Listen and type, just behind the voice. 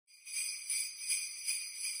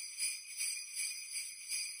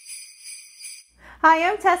Hi,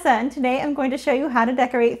 I'm Tessa, and today I'm going to show you how to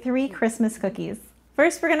decorate 3 Christmas cookies.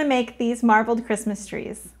 First, we're going to make these marbled Christmas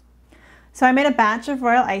trees. So I made a batch of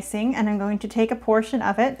royal icing, and I'm going to take a portion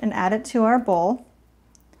of it and add it to our bowl.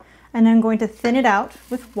 And I'm going to thin it out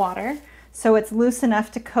with water so it's loose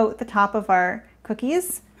enough to coat the top of our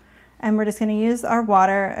cookies. And we're just going to use our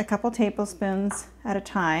water a couple tablespoons at a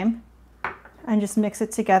time and just mix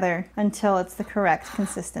it together until it's the correct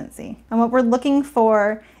consistency. And what we're looking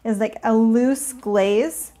for is like a loose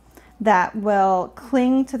glaze that will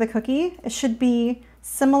cling to the cookie. It should be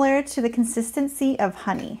similar to the consistency of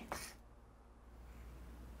honey.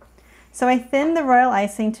 So I thinned the royal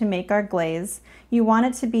icing to make our glaze. You want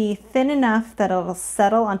it to be thin enough that it'll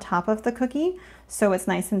settle on top of the cookie so it's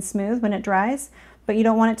nice and smooth when it dries, but you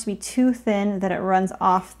don't want it to be too thin that it runs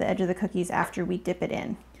off the edge of the cookies after we dip it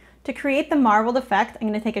in. To create the marbled effect, I'm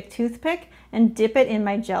going to take a toothpick and dip it in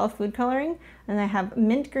my gel food coloring, and I have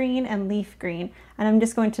mint green and leaf green, and I'm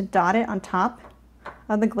just going to dot it on top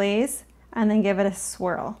of the glaze and then give it a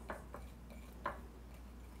swirl.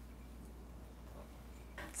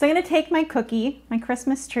 So I'm going to take my cookie, my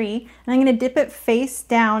Christmas tree, and I'm going to dip it face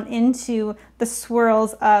down into the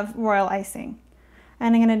swirls of royal icing.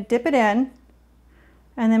 And I'm going to dip it in,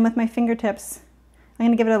 and then with my fingertips, I'm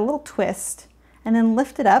going to give it a little twist and then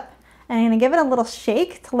lift it up, and I'm going to give it a little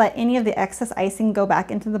shake to let any of the excess icing go back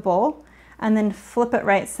into the bowl, and then flip it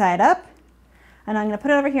right side up. And I'm going to put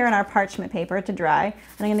it over here on our parchment paper to dry, and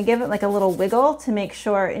I'm going to give it like a little wiggle to make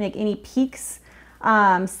sure any peaks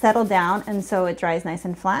settle down and so it dries nice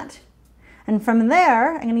and flat. And from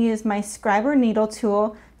there, I'm going to use my scriber needle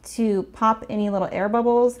tool to pop any little air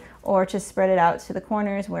bubbles or to spread it out to the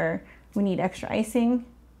corners where we need extra icing.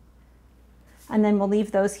 And then we'll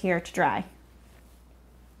leave those here to dry.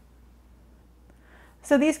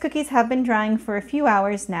 So these cookies have been drying for a few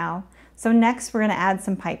hours now. So next we're going to add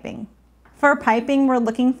some piping. For piping, we're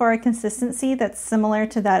looking for a consistency that's similar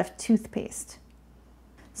to that of toothpaste.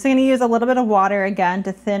 So I'm going to use a little bit of water again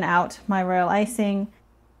to thin out my royal icing.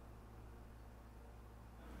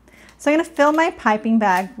 So I'm going to fill my piping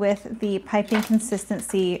bag with the piping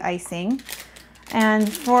consistency icing.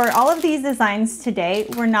 And for all of these designs today,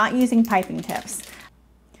 we're not using piping tips.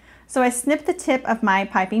 So I snipped the tip of my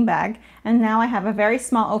piping bag, and now I have a very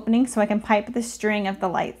small opening so I can pipe the string of the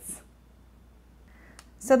lights.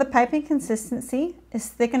 So the piping consistency is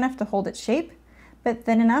thick enough to hold its shape, but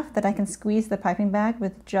thin enough that I can squeeze the piping bag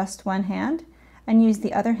with just one hand and use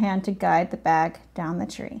the other hand to guide the bag down the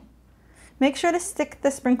tree. Make sure to stick the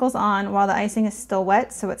sprinkles on while the icing is still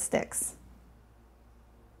wet so it sticks.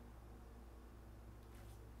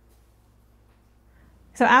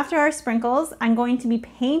 So after our sprinkles, I'm going to be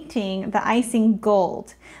painting the icing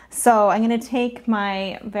gold. So I'm going to take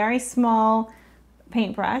my very small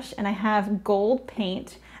paintbrush, and I have gold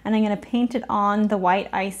paint, and I'm going to paint it on the white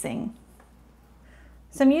icing.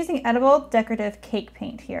 So I'm using edible decorative cake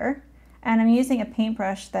paint here, and I'm using a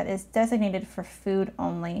paintbrush that is designated for food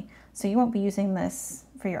only. So you won't be using this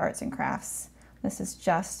for your arts and crafts. This is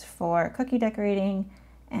just for cookie decorating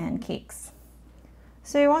and cakes.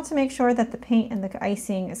 So you want to make sure that the paint and the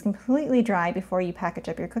icing is completely dry before you package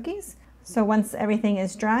up your cookies. So once everything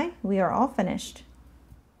is dry, we are all finished.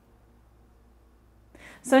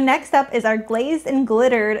 So next up is our glazed and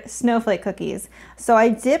glittered snowflake cookies. So I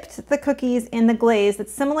dipped the cookies in the glaze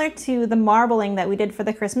that's similar to the marbling that we did for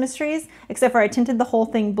the Christmas trees, except for I tinted the whole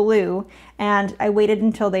thing blue and I waited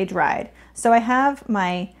until they dried. So I have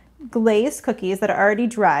my glazed cookies that are already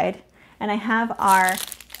dried, and I have our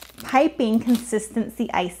piping consistency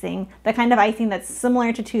icing, the kind of icing that's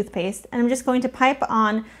similar to toothpaste, and I'm just going to pipe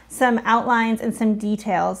on some outlines and some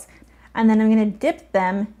details, and then I'm going to dip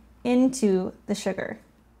them into the sugar.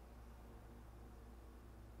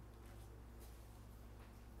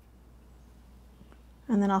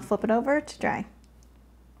 And then I'll flip it over to dry.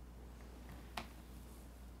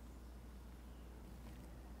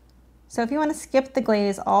 So if you want to skip the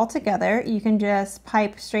glaze altogether, you can just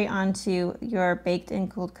pipe straight onto your baked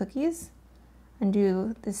and cooled cookies and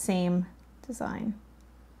do the same design.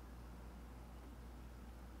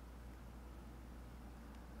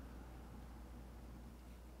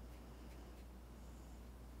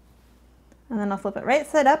 And then I'll flip it right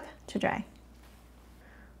side up to dry.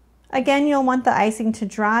 Again, you'll want the icing to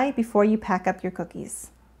dry before you pack up your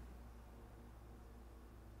cookies.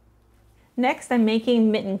 Next, I'm making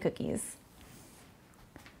mitten cookies.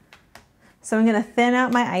 So I'm going to thin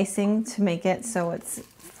out my icing to make it so it's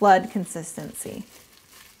flood consistency.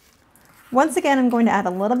 Once again, I'm going to add a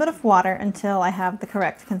little bit of water until I have the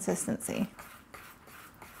correct consistency.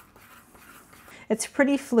 It's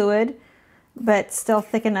pretty fluid, but still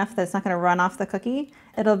thick enough that it's not going to run off the cookie.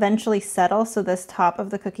 It'll eventually settle, so this top of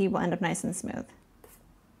the cookie will end up nice and smooth.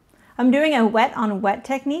 I'm doing a wet on wet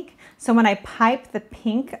technique, so when I pipe the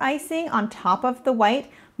pink icing on top of the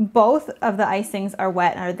white, both of the icings are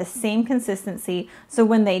wet and are the same consistency, so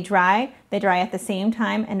when they dry at the same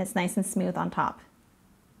time and it's nice and smooth on top.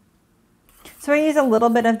 So I use a little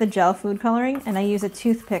bit of the gel food coloring and I use a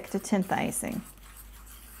toothpick to tint the icing.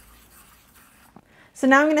 So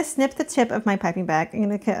now I'm going to snip the tip of my piping bag. I'm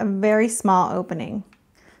going to cut a very small opening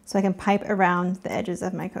so I can pipe around the edges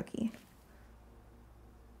of my cookie.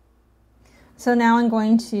 So now I'm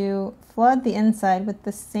going to flood the inside with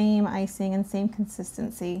the same icing and same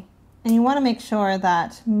consistency. And you want to make sure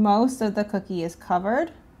that most of the cookie is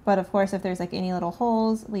covered, but of course if there's like any little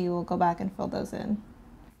holes, we will go back and fill those in.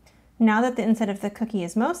 Now that the inside of the cookie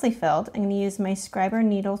is mostly filled, I'm going to use my scriber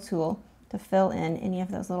needle tool to fill in any of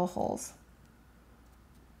those little holes.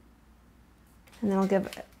 And then I'll give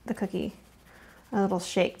the cookie a little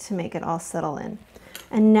shake to make it all settle in.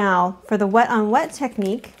 And now for the wet on wet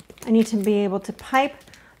technique, I need to be able to pipe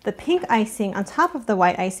the pink icing on top of the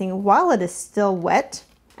white icing while it is still wet.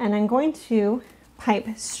 And I'm going to pipe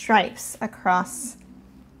stripes across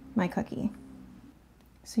my cookie.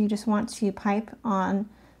 So you just want to pipe on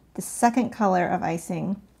the second color of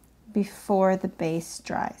icing before the base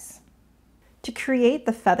dries. To create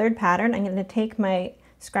the feathered pattern, I'm going to take my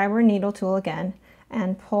scriber needle tool again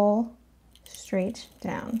and pull straight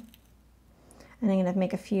down. And I'm going to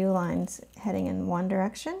make a few lines heading in one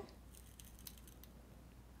direction.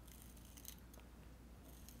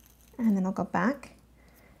 And then I'll go back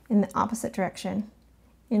in the opposite direction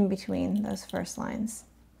in between those first lines.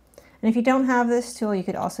 And if you don't have this tool, you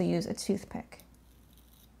could also use a toothpick.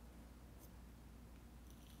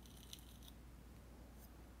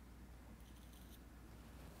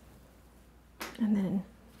 And then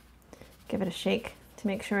give it a shake to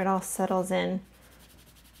make sure it all settles in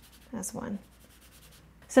as one.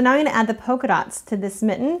 So now I'm going to add the polka dots to this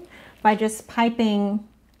mitten by just piping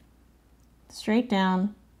straight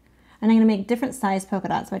down. And I'm going to make different size polka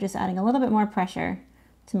dots by just adding a little bit more pressure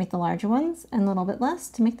to make the larger ones and a little bit less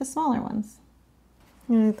to make the smaller ones.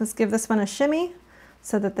 And let's give this one a shimmy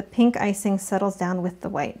so that the pink icing settles down with the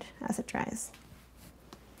white as it dries.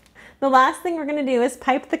 The last thing we're going to do is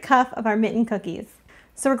pipe the cuff of our mitten cookies.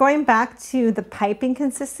 So we're going back to the piping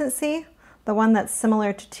consistency, the one that's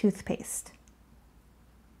similar to toothpaste.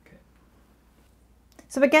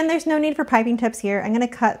 So again, there's no need for piping tips here. I'm going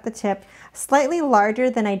to cut the tip slightly larger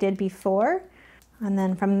than I did before. And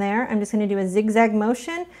then from there, I'm just going to do a zigzag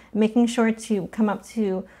motion, making sure to come up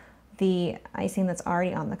to the icing that's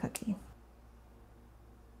already on the cookie.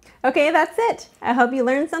 Okay, that's it. I hope you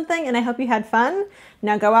learned something and I hope you had fun.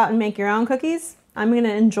 Now go out and make your own cookies. I'm going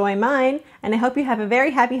to enjoy mine and I hope you have a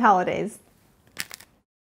very happy holidays.